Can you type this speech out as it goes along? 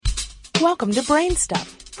Welcome to Brain Stuff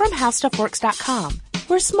from HowStuffWorks.com,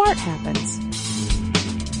 where smart happens.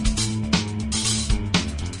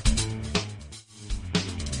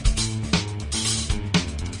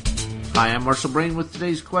 Hi, I'm Marshall Brain with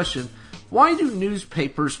today's question. Why do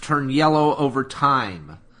newspapers turn yellow over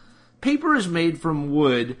time? Paper is made from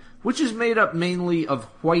wood, which is made up mainly of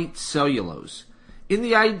white cellulose. In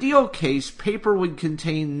the ideal case, paper would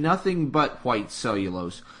contain nothing but white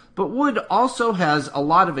cellulose, but wood also has a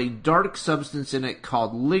lot of a dark substance in it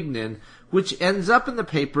called lignin, which ends up in the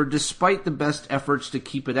paper despite the best efforts to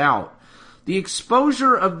keep it out. The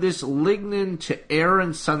exposure of this lignin to air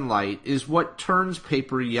and sunlight is what turns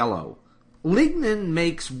paper yellow. Lignin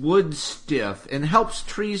makes wood stiff and helps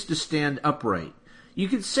trees to stand upright. You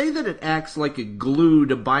could say that it acts like a glue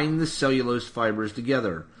to bind the cellulose fibers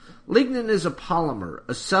together. Lignin is a polymer,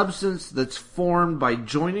 a substance that's formed by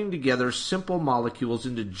joining together simple molecules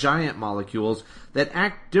into giant molecules that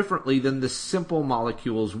act differently than the simple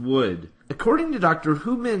molecules would. According to Dr.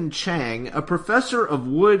 Hu-Min Chang, a professor of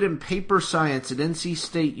wood and paper science at NC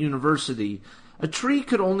State University, a tree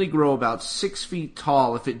could only grow about 6 feet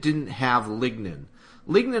tall if it didn't have lignin.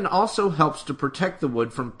 Lignin also helps to protect the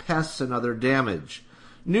wood from pests and other damage.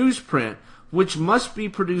 Newsprint, which must be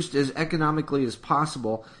produced as economically as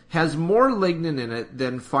possible, has more lignin in it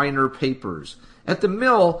than finer papers. At the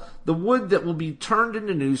mill, the wood that will be turned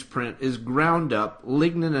into newsprint is ground up,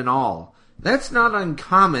 lignin and all. That's not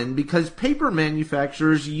uncommon because paper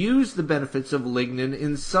manufacturers use the benefits of lignin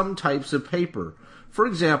in some types of paper. For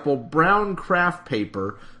example, brown craft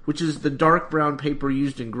paper, which is the dark brown paper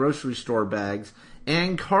used in grocery store bags,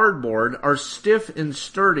 and cardboard are stiff and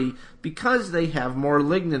sturdy because they have more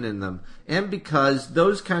lignin in them, and because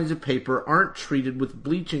those kinds of paper aren't treated with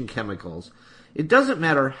bleaching chemicals. It doesn't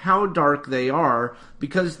matter how dark they are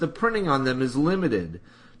because the printing on them is limited.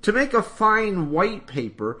 To make a fine white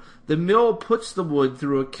paper, the mill puts the wood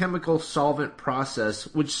through a chemical solvent process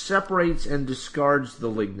which separates and discards the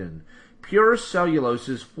lignin. Pure cellulose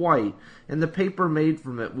is white, and the paper made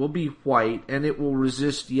from it will be white, and it will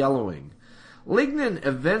resist yellowing. Lignin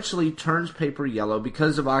eventually turns paper yellow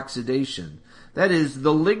because of oxidation. That is,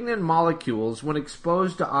 the lignin molecules, when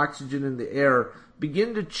exposed to oxygen in the air,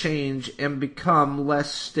 begin to change and become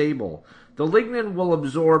less stable. The lignin will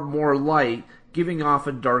absorb more light, giving off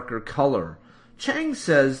a darker color. Chang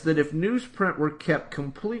says that if newsprint were kept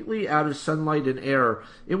completely out of sunlight and air,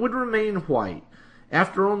 it would remain white.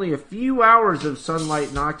 After only a few hours of sunlight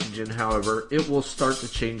and oxygen, however, it will start to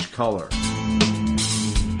change color.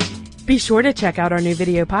 Be sure to check out our new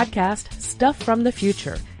video podcast, Stuff from the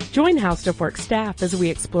Future. Join HowStuffWorks staff as we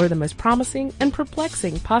explore the most promising and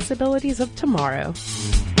perplexing possibilities of tomorrow.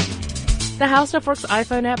 The HowStuffWorks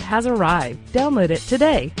iPhone app has arrived. Download it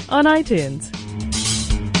today on iTunes.